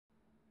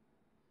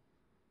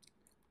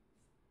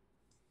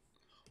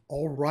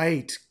All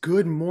right,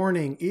 good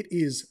morning. It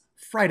is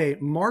Friday,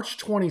 March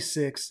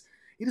 26th.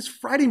 It is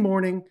Friday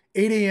morning,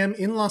 8 a.m.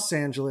 in Los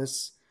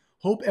Angeles.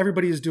 Hope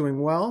everybody is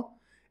doing well.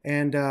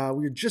 And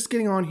we're just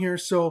getting on here.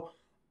 So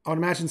I would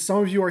imagine some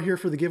of you are here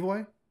for the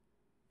giveaway.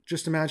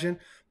 Just imagine.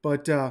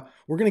 But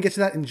we're going to get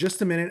to that in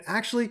just a minute.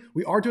 Actually,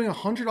 we are doing a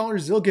 $100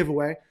 Zill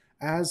giveaway,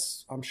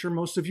 as I'm sure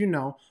most of you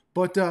know.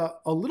 But a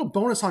little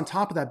bonus on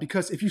top of that,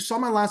 because if you saw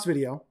my last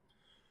video,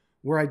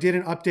 where I did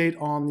an update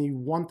on the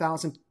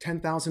 $1,000,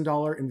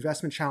 $10,000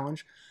 investment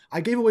challenge, I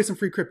gave away some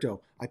free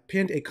crypto. I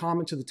pinned a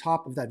comment to the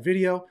top of that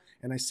video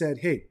and I said,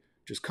 hey,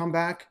 just come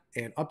back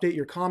and update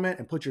your comment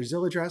and put your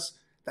Zill address.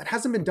 That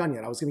hasn't been done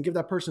yet. I was gonna give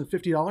that person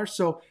 $50.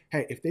 So,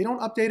 hey, if they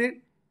don't update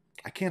it,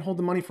 I can't hold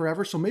the money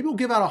forever. So maybe we'll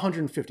give out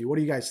 150. What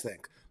do you guys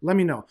think? Let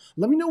me know.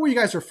 Let me know where you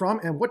guys are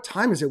from and what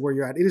time is it where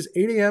you're at. It is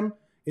 8 a.m.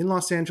 in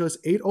Los Angeles,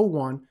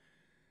 8:01.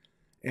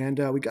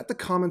 And we got the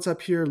comments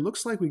up here.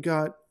 Looks like we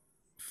got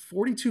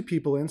 42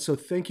 people in, so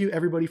thank you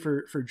everybody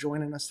for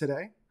joining us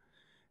today.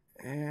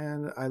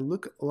 And I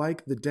look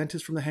like the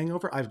dentist from The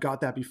Hangover. I've got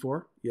that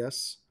before,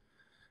 yes.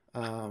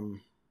 Zilliqa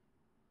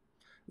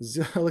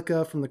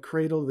from the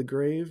cradle to the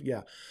grave,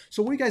 yeah.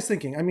 So what are you guys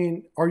thinking? I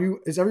mean,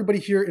 is everybody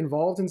here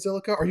involved in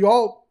Zilliqa? Are you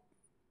all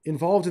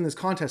involved in this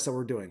contest that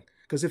we're doing?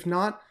 Because if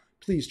not,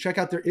 please check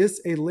out, there is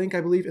a link,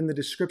 I believe, in the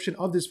description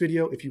of this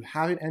video. If you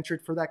haven't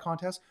entered for that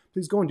contest,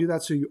 please go and do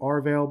that so you are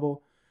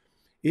available.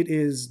 It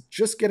is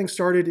just getting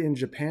started in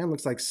Japan.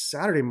 Looks like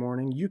Saturday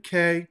morning.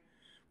 UK,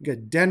 we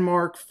got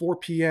Denmark, 4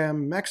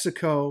 p.m.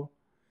 Mexico,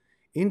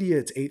 India,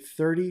 it's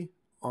 8:30.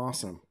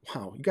 Awesome.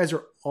 Wow, you guys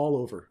are all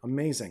over.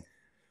 Amazing.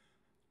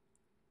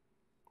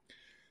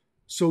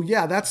 So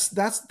yeah,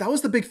 that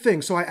was the big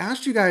thing. So I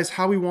asked you guys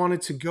how we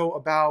wanted to go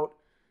about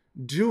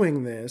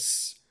doing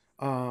this.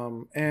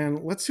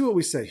 And let's see what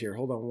we said here.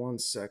 Hold on one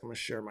sec. I'm going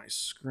to share my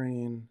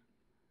screen.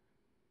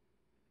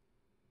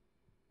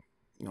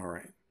 All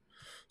right.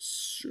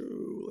 So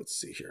let's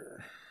see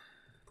here.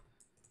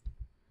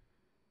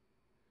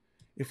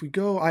 If we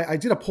go, I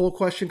did a poll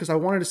question because I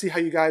wanted to see how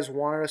you guys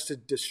wanted us to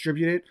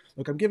distribute it.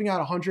 Look, I'm giving out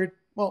 100.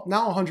 Well,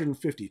 now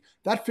 150.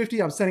 That 50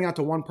 I'm sending out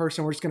to one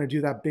person. We're just going to do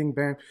that bing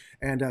bang.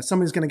 And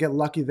somebody's going to get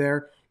lucky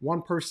there.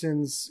 One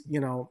person's,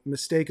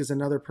 mistake is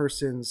another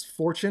person's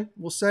fortune,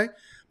 we'll say.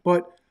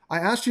 But I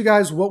asked you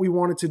guys what we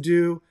wanted to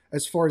do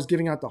as far as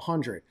giving out the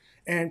 100.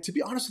 And to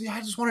be honest with you,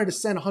 I just wanted to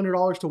send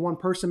 $100 to one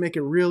person, make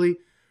it really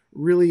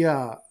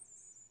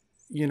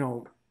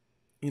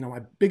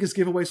my biggest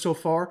giveaway so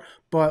far.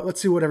 But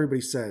let's see what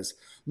everybody says.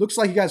 Looks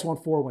like you guys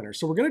want 4 winners.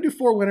 So we're going to do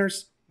 4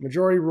 winners.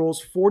 Majority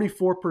rules,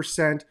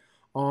 44%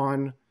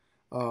 on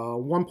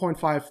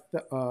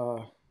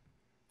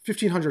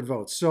 1,500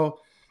 votes. So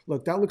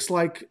look, that looks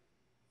like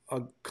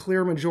a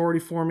clear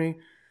majority for me.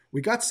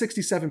 We got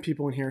 67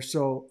 people in here.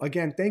 So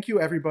again, thank you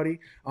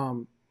everybody.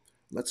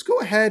 Let's go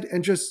ahead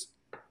and let's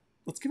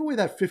give away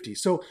that 50.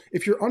 So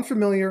if you're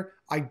unfamiliar,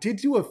 I did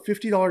do a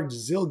 $50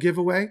 Zill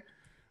giveaway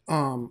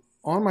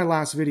on my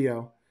last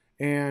video,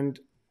 and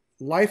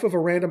Life of a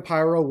Random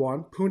Pyro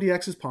won. Pundi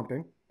X is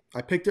pumping.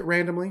 I picked it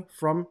randomly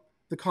from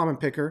the comment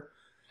picker.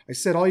 I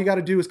said, all you got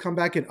to do is come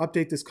back and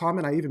update this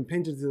comment. I even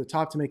pinned it to the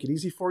top to make it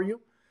easy for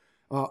you.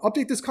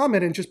 Update this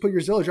comment and just put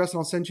your Zill address and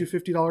I'll send you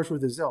 $50 worth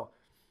of Zill.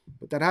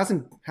 But that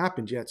hasn't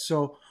happened yet.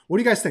 So what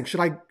do you guys think? Should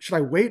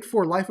I wait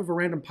for Life of a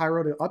Random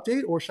Pyro to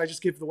update, or should I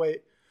just give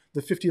away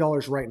the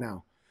 $50 right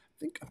now?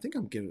 I think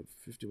I'm giving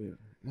 $50 right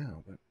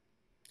now, but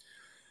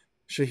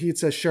Shahid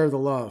says share the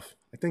love.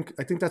 I think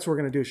that's what we're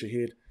gonna do,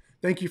 Shahid.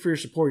 Thank you for your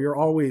support. You're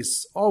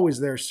always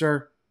there,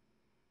 sir.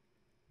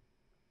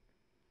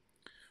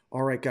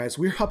 All right, guys,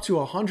 we're up to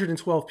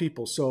 112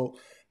 people, so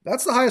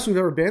that's the highest we've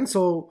ever been.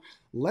 So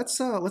let's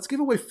give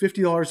away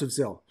 $50 of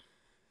Zill.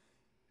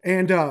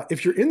 And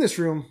if you're in this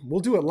room, we'll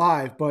do it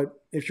live.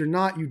 But if you're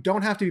not, you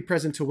don't have to be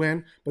present to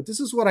win. But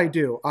this is what I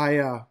do.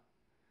 I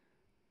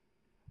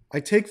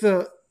take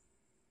the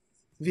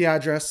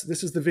address.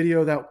 This is the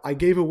video that I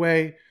gave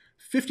away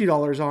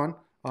 $50 on,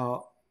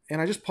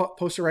 and I just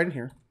post it right in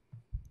here.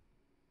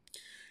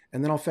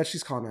 And then I'll fetch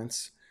these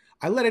comments.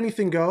 I let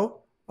anything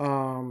go.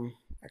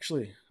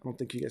 Actually, I don't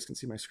think you guys can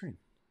see my screen.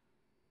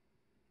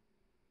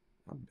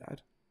 Not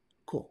bad.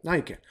 Cool, now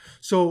you can.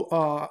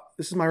 So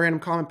this is my random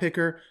comment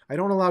picker. I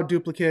don't allow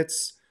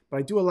duplicates, but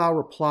I do allow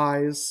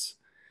replies,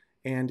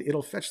 and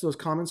it'll fetch those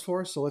comments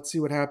for us. So let's see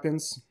what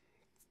happens.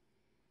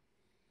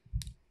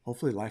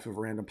 Hopefully Life of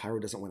a Random Pyro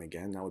doesn't win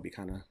again. That would be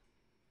kind of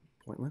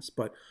pointless.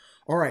 But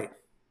all right,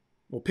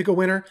 we'll pick a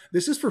winner.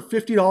 This is for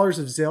 $50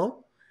 of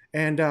Zill,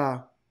 and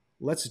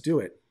let's do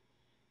it.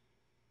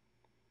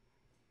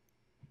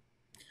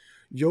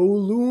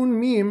 Yoloon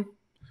meme.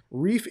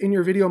 Reef in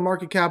your video,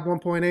 market cap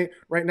 1.8.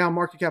 Right now,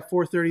 market cap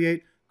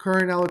 438.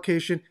 Current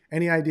allocation.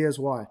 Any ideas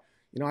why?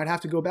 I'd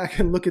have to go back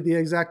and look at the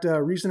exact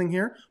reasoning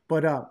here.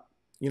 But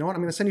you know what?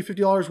 I'm going to send you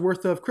 $50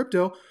 worth of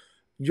crypto.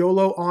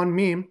 YOLO on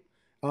meme.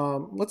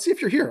 Let's see if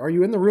you're here. Are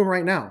you in the room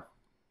right now?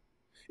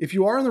 If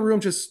you are in the room,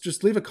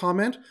 just leave a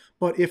comment.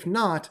 But if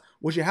not,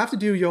 what you have to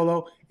do,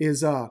 YOLO,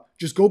 is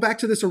just go back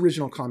to this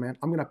original comment.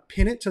 I'm going to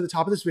pin it to the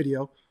top of this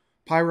video.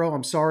 Pyro,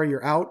 I'm sorry,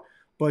 you're out.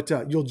 But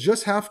you'll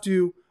just have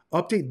to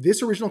update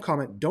this original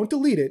comment. Don't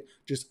delete it.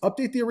 Just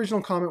update the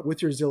original comment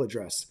with your Zill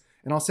address,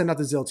 and I'll send out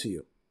the Zill to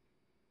you.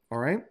 All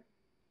right?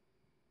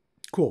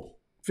 Cool.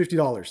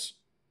 $50.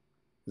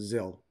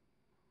 Zill.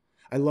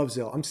 I love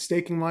Zill. I'm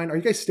staking mine. Are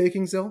you guys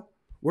staking Zill?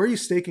 Where are you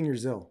staking your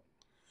Zill?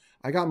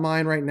 I got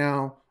mine right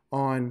now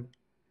on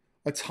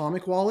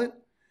Atomic Wallet,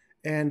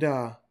 and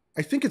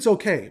I think it's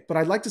okay, but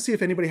I'd like to see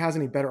if anybody has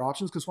any better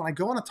options, because when I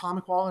go on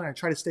Atomic Wallet and I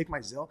try to stake my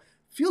Zill,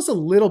 it feels a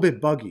little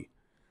bit buggy.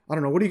 I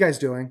don't know. What are you guys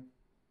doing?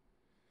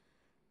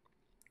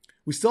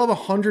 We still have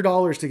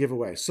 $100 to give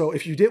away. So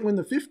if you didn't win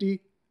the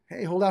 50,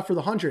 hey, hold out for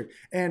the 100.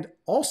 And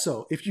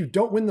also, if you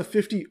don't win the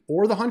 50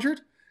 or the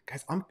 100,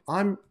 guys,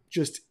 I'm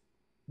just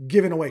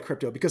giving away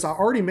crypto, because I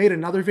already made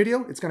another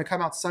video. It's going to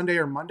come out Sunday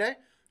or Monday,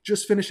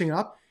 just finishing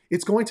up.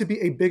 It's going to be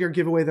a bigger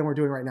giveaway than we're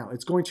doing right now.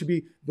 It's going to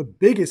be the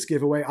biggest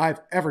giveaway I've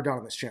ever done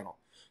on this channel.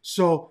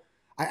 So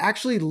I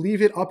actually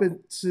leave it up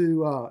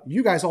to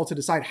you guys all to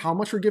decide how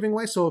much we're giving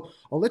away. So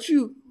I'll let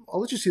you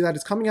see that.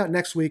 It's coming out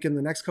next week in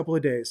the next couple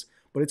of days,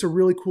 but it's a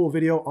really cool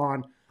video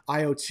on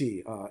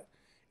IoT,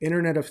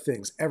 Internet of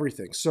Things,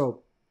 everything.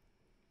 So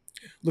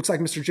looks like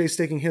Mr. J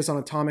staking his on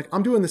Atomic.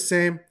 I'm doing the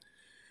same.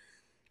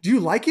 Do you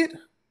like it?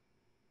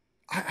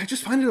 I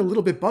just find it a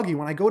little bit buggy.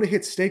 When I go to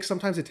hit stake,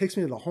 sometimes it takes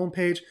me to the home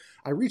page.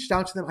 I reached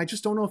out to them. I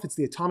just don't know if it's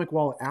the Atomic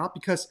Wallet app,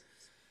 because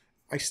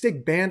I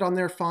stake Band on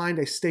there fine.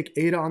 I stake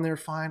ADA on there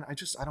fine.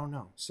 I don't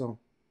know. So,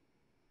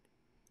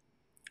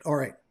 all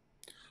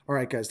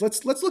right, guys.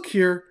 Let's look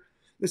here.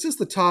 This is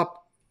the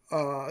top.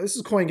 This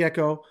is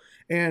CoinGecko,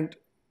 and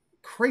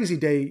crazy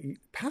day.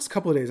 Past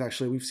couple of days,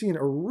 actually, we've seen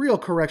a real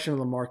correction in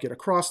the market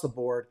across the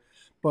board.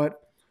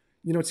 But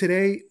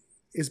today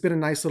has been a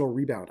nice little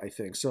rebound, I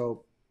think.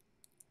 So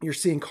you're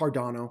seeing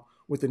Cardano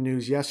with the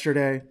news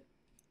yesterday.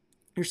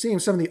 You're seeing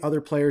some of the other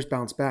players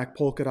bounce back.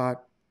 Polkadot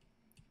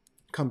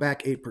come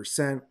back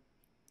 8%.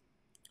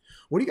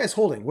 What are you guys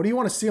holding? What do you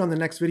want to see on the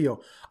next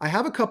video? I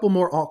have a couple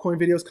more altcoin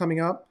videos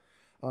coming up.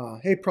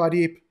 Hey,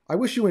 Pradeep. I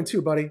wish you win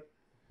too, buddy.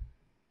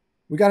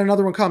 We got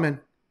another one coming.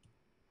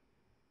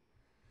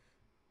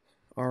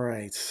 All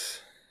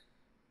right.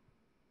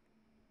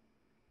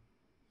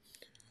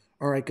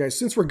 All right, guys.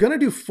 Since we're going to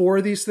do 4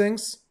 of these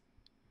things,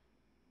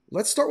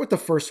 let's start with the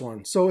first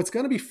one. So it's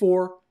going to be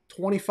 4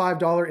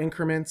 $25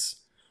 increments.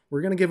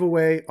 We're going to give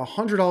away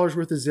 $100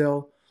 worth of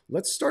Zill.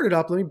 Let's start it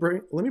up. Let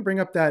me bring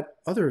up that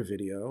other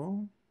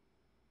video.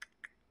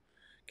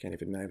 Can't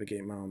even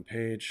navigate my own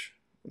page.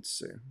 Let's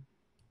see.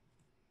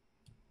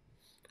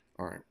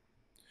 All right.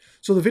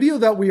 So the video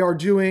that we are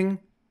doing,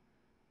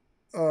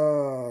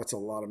 that's a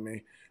lot of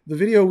me. The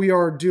video we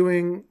are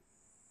doing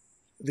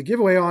the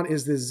giveaway on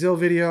is the Zill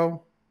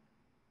video.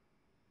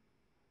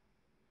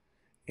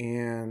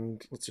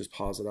 And let's just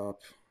pause it up.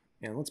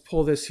 And let's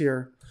pull this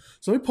here.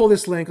 So let me pull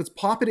this link. Let's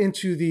pop it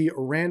into the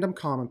random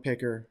comment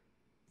picker.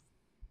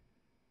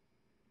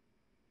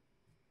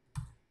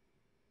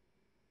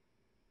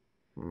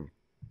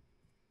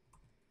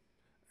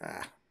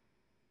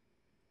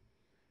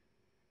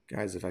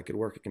 Guys, if I could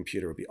work a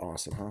computer, it would be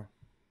awesome, huh?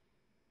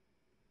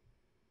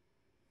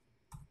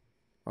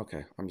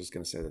 Okay, I'm just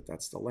going to say that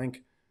that's the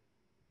link.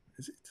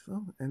 Is it?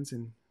 Oh, it ends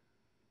in...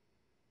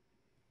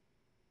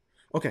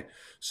 Okay,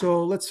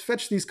 so let's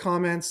fetch these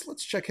comments.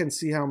 Let's check and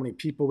see how many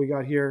people we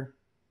got here.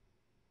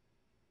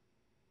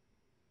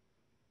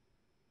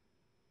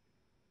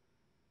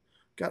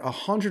 Got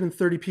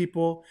 130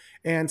 people.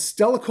 And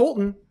Stella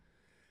Colton,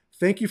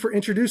 thank you for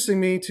introducing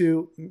me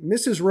to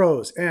Mrs.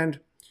 Rose. And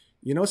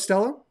you know,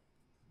 Stella,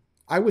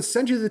 I would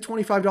send you the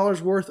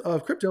 $25 worth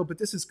of crypto, but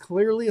this is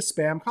clearly a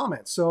spam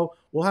comment. So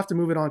we'll have to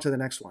move it on to the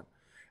next one.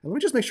 And let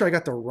me just make sure I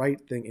got the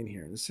right thing in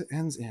here. This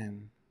ends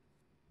in...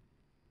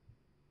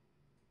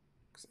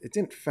 It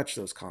didn't fetch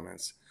those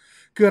comments.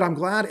 Good. I'm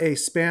glad a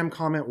spam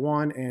comment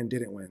won and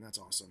didn't win. That's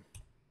awesome.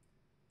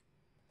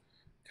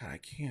 God, I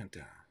can't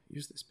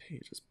use this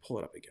page. Let's pull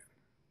it up again.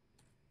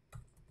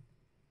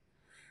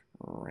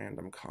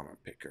 Random comment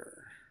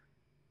picker.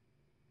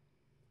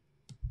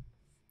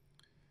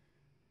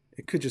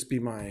 It could just be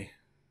my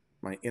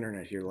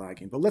internet here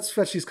lagging. But let's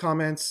fetch these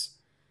comments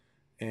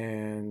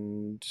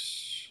and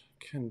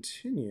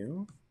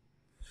continue.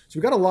 So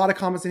we got a lot of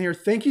comments in here.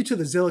 Thank you to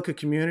the Zilliqa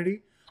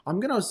community. I'm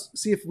going to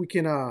see if we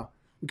can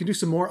do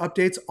some more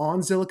updates on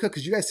Zilliqa,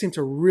 because you guys seem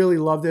to really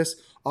love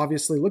this.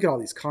 Obviously, look at all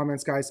these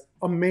comments, guys.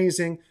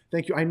 Amazing.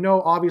 Thank you. I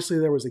know, obviously,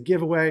 there was a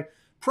giveaway.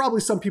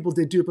 Probably some people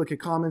did duplicate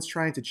comments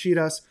trying to cheat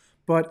us.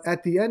 But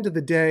at the end of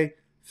the day,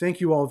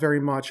 thank you all very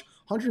much.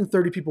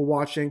 130 people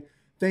watching.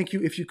 Thank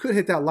you. If you could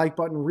hit that like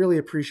button, really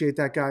appreciate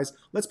that, guys.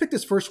 Let's pick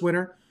this first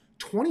winner.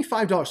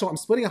 $25. So I'm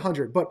splitting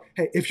 100. But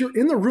hey, if you're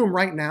in the room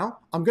right now,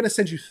 I'm going to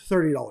send you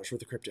 $30 worth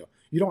of crypto.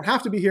 You don't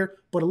have to be here,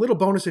 but a little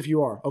bonus if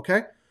you are,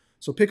 okay?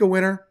 So pick a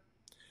winner.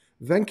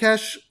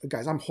 Venkesh,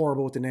 guys, I'm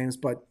horrible with the names,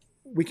 but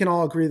we can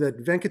all agree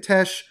that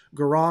Venkatesh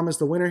Garam is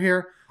the winner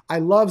here. I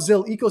love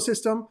Zill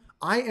ecosystem.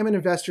 I am an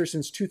investor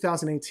since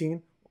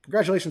 2018.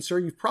 Congratulations, sir.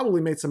 You've probably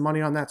made some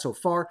money on that so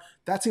far.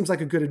 That seems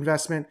like a good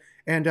investment.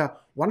 And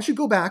why don't you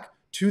go back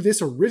to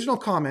this original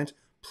comment,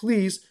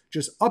 please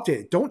just update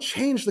it. Don't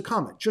change the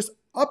comment. Just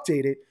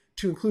update it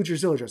to include your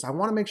Zil address. I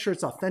want to make sure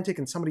it's authentic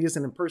and somebody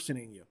isn't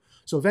impersonating you.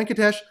 So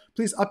Venkatesh,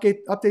 please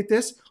update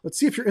this. Let's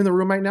see if you're in the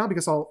room right now,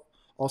 because I'll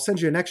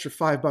send you an extra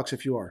 $5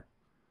 if you are.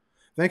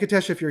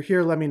 Venkatesh, if you're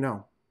here, let me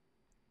know.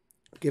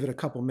 Give it a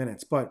couple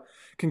minutes. But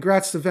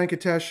congrats to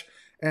Venkatesh.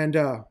 And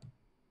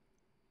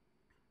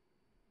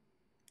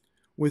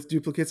with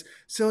duplicates.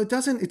 So it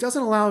doesn't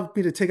allow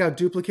me to take out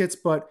duplicates,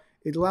 but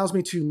it allows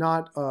me to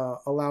not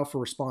allow for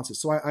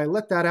responses. So I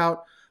let that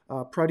out.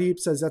 Pradeep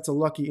says that's a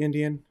lucky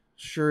Indian.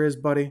 Sure is,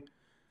 buddy.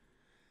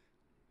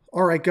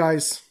 All right,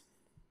 guys.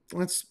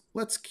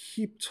 Let's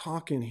keep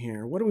talking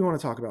here. What do we want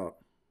to talk about?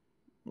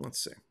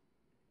 Let's see.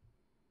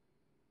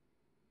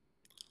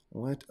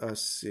 Let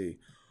us see.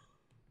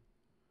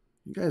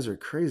 You guys are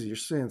crazy. You're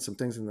saying some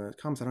things in the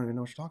comments I don't even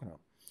know what you're talking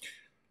about.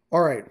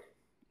 All right.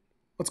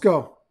 Let's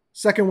go.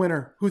 Second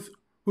winner.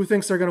 Who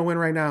thinks they're going to win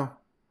right now?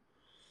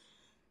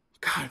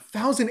 God,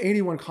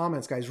 1,081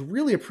 comments, guys.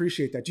 Really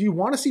appreciate that. Do you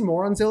want to see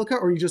more on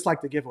Zilliqa, or you just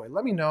like the giveaway?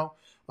 Let me know,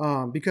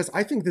 because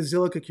I think the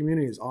Zilliqa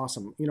community is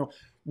awesome. You know,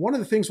 one of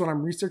the things when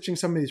I'm researching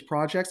some of these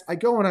projects, I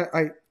go and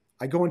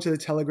I go into the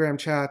Telegram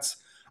chats.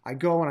 I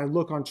go and I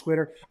look on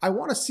Twitter. I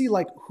want to see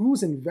like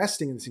who's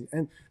investing in this thing.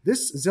 And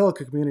this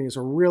Zilliqa community is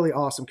a really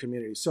awesome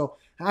community. So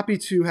happy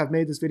to have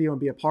made this video and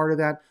be a part of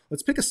that.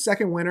 Let's pick a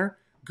second winner.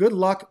 Good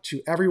luck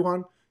to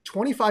everyone.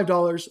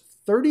 $25,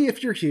 $30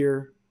 if you're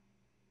here.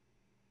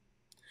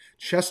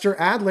 Chester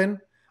Adlin,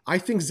 I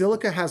think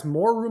Zilliqa has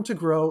more room to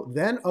grow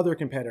than other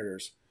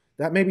competitors.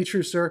 That may be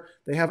true, sir.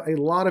 They have a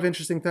lot of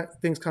interesting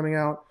things coming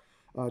out.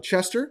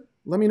 Chester,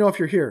 let me know if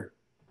you're here.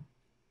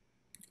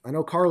 I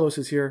know Carlos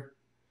is here.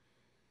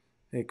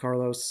 Hey,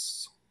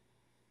 Carlos.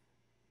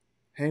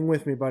 Hang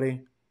with me,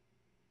 buddy.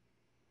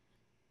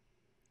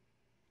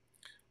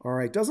 All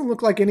right. Doesn't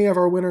look like any of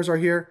our winners are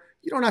here.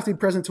 You don't have to be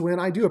present to win.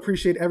 I do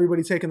appreciate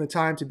everybody taking the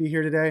time to be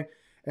here today.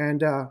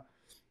 And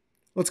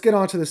let's get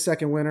on to the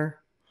second winner.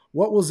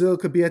 What will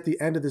Zilliqa be at the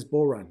end of this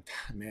bull run?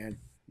 Man,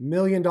 $1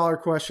 million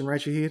question, right,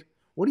 Shahid?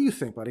 What do you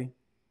think, buddy?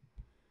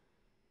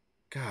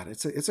 God,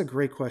 it's a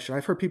great question.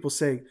 I've heard people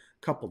say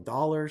a couple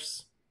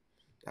dollars.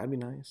 That'd be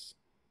nice.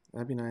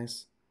 That'd be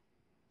nice.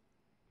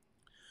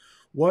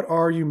 What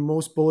are you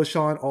most bullish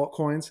on,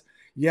 altcoins?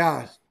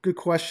 Yeah, good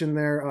question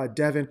there,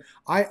 Devin.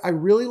 I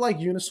really like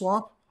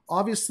Uniswap.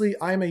 Obviously,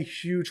 I'm a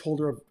huge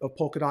holder of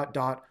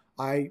Polkadot.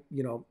 I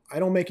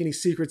don't make any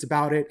secrets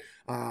about it.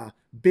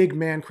 Big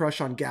man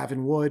crush on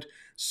Gavin Wood.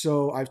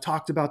 So I've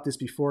talked about this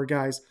before,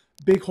 guys.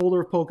 Big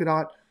holder of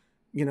Polkadot,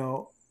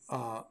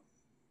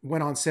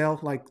 went on sale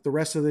like the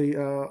rest of the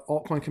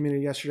altcoin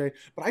community yesterday.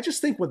 But I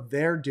just think what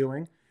they're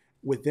doing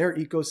with their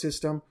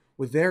ecosystem,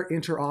 with their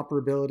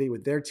interoperability,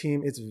 with their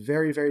team, it's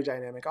very, very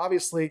dynamic.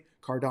 Obviously,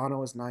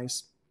 Cardano is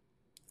nice.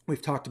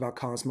 We've talked about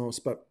Cosmos,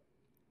 but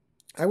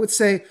I would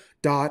say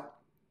DOT.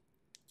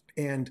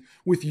 And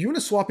with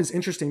Uniswap is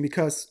interesting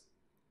because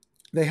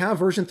they have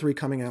version 3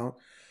 coming out.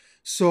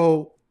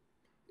 So,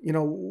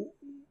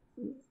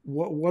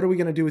 what are we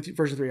going to do with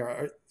version 3?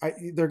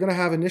 They're going to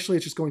have, initially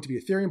it's just going to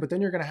be Ethereum, but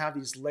then you're going to have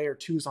these layer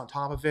 2s on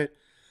top of it.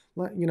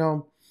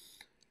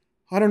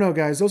 I don't know,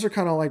 guys. Those are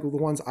kind of like the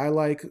ones I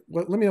like.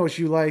 Let me know what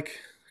you like.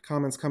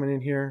 Comments coming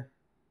in here.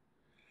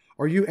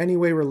 Are you any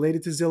way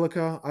related to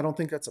Zilliqa? I don't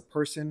think that's a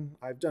person.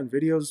 I've done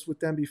videos with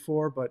them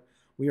before, but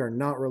we are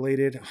not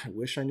related. I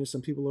wish I knew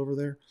some people over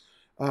there.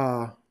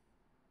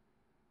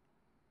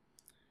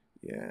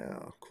 Yeah,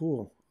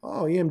 cool.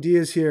 Oh, EMD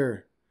is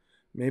here.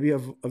 Maybe a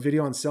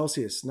video on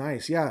Celsius.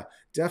 Nice. Yeah,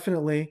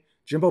 definitely.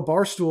 Jimbo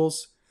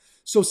Barstools.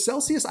 So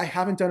Celsius, I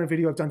haven't done a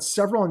video. I've done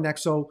several on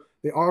Nexo.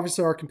 They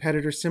obviously are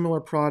competitors, similar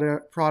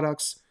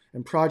products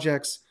and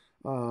projects.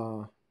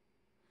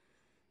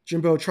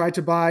 Jimbo tried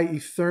to buy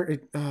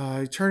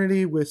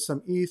Eternity with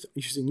some ETH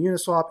using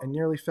Uniswap and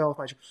nearly fell with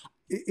my...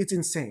 It's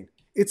insane.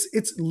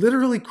 It's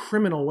literally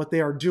criminal what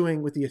they are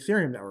doing with the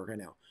Ethereum network right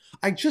now.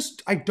 I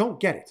don't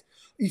get it.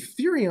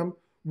 Ethereum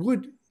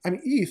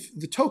ETH,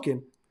 the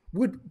token,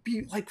 would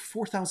be like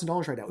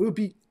 $4,000 right now. It would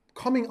be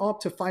coming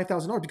up to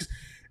 $5,000 because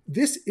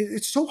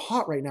it's so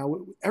hot right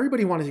now.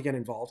 Everybody wanted to get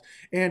involved.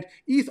 And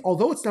ETH,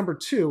 although it's number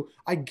 2,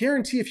 I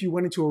guarantee if you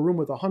went into a room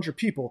with 100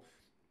 people,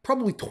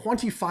 probably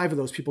 25 of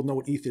those people know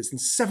what ETH is and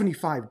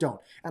 75 don't.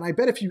 And I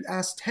bet if you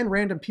asked 10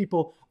 random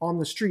people on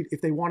the street if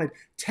they wanted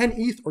 10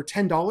 ETH or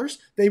 $10,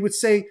 they would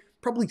say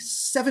probably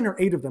 7 or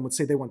 8 of them would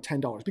say they want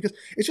 $10 because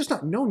it's just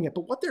not known yet.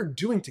 But what they're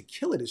doing to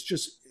kill it is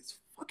it's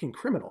fucking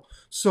criminal.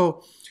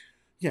 So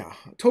yeah,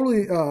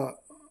 totally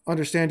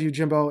understand you,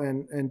 Jimbo,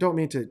 and don't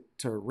mean to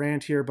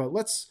rant here, but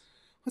let's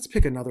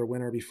pick another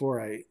winner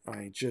before I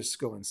just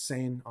go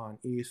insane on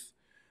ETH.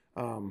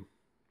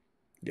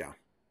 Yeah.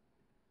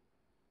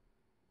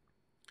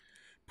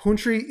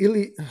 Puntri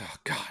Ili, oh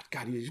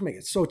God, you make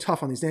it so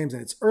tough on these names,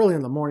 and it's early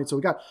in the morning. So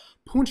we got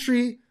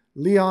Puntri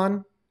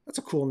Leon. That's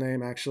a cool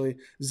name, actually.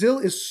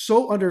 Zill is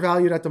so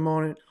undervalued at the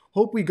moment.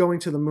 Hope we going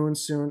to the moon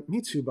soon. Me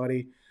too,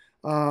 buddy.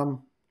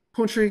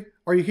 Puntri,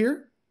 are you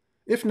here?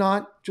 If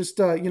not, just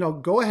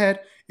go ahead.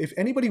 If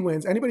anybody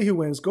wins, anybody who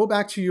wins, go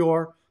back to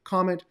your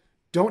comment,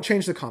 Don't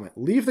change the comment.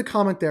 Leave the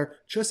comment there.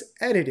 Just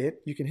edit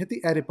it. You can hit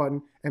the edit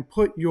button and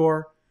put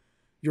your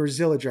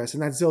Zill address,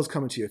 and that Zill's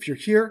coming to you. If you're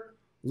here,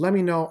 let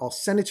me know. I'll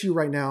send it to you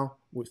right now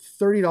with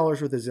 $30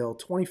 worth of Zill,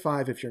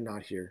 $25 if you're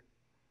not here.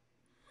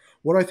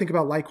 What do I think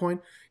about Litecoin?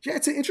 Yeah,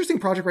 it's an interesting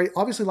project, right?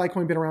 Obviously,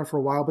 Litecoin been around for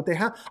a while, but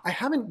I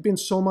haven't been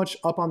so much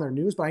up on their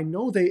news, but I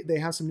know they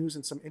have some news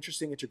and some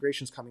interesting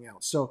integrations coming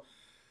out. So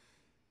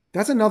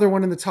that's another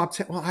one in the top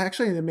 10. Well,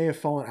 actually, they may have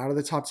fallen out of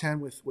the top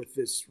 10 with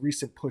this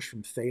recent push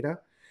from Theta.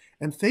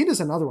 And Theta is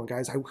another one,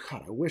 guys. I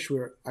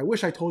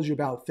wish I told you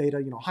about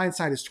Theta. You know,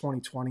 hindsight is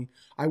 2020.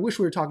 I wish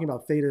we were talking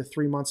about Theta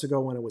 3 months ago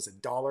when it was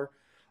 $1.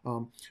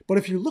 But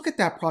if you look at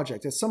that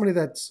project, as somebody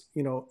that's,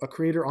 you know, a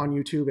creator on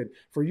YouTube, and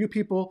for you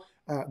people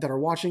that are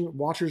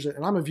watchers,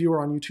 and I'm a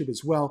viewer on YouTube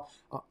as well,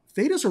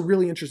 Theta is a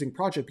really interesting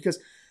project because,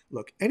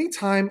 look,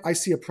 anytime I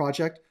see a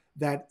project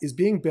that is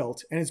being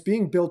built, and it's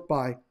being built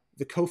by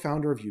the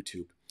co-founder of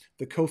YouTube,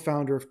 the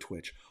co-founder of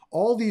Twitch,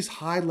 all these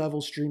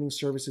high-level streaming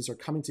services are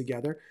coming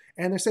together,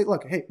 and they say,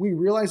 look, hey, we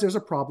realize there's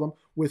a problem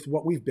with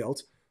what we've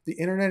built. The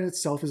internet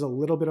itself is a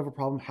little bit of a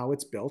problem how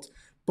it's built,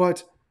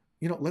 but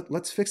you know,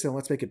 let's fix it and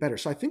let's make it better.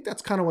 So I think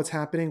that's kind of what's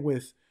happening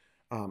with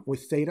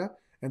Theta.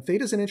 And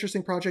Theta is an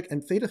interesting project,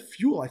 and Theta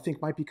Fuel, I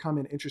think, might become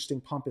an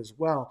interesting pump as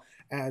well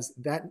as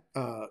that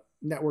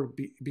network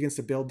begins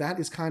to build. That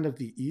is kind of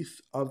the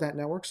ETH of that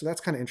network. So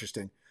that's kind of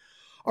interesting.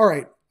 All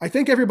right. I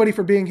thank everybody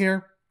for being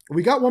here.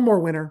 We got one more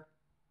winner.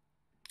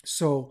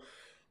 So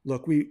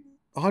look,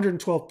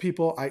 112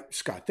 people.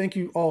 Scott, thank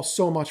you all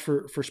so much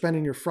for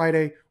spending your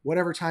Friday,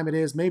 whatever time it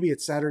is. Maybe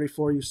it's Saturday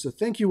for you. So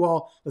thank you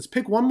all. Let's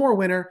pick one more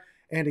winner.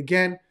 And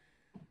again,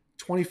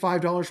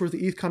 $25 worth of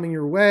ETH coming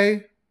your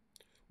way.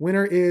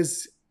 Winner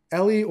is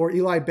Ellie or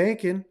Eli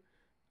Bacon.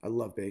 I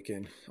love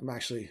bacon. I'm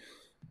actually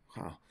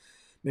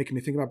making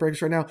me think about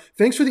breakfast right now.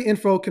 Thanks for the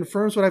info.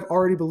 Confirms what I've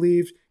already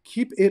believed.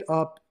 Keep it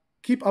up.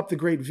 Keep up the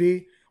great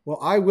V. Well,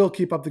 I will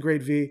keep up the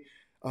great V.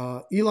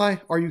 Eli,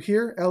 are you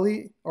here?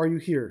 Ellie, are you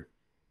here?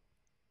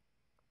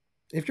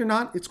 If you're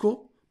not, it's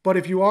cool. But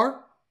if you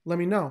are, let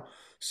me know.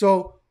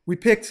 So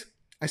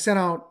I sent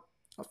out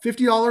a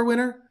 $50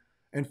 winner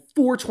and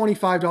 4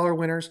 $25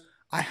 winners.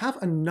 I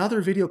have another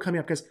video coming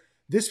up because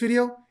this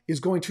video is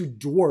going to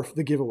dwarf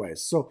the giveaways.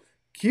 So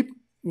keep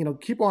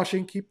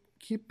watching,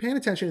 keep paying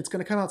attention. It's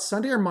going to come out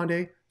Sunday or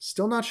Monday.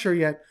 Still not sure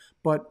yet,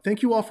 but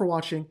thank you all for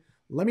watching.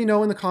 Let me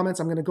know in the comments.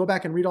 I'm going to go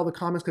back and read all the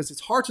comments because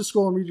it's hard to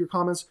scroll and read your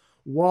comments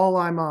while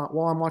I'm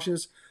watching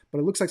this. But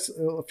it looks like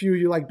a few of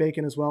you like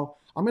bacon as well.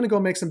 I'm going to go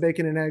make some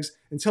bacon and eggs.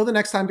 Until the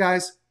next time,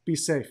 guys, be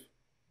safe.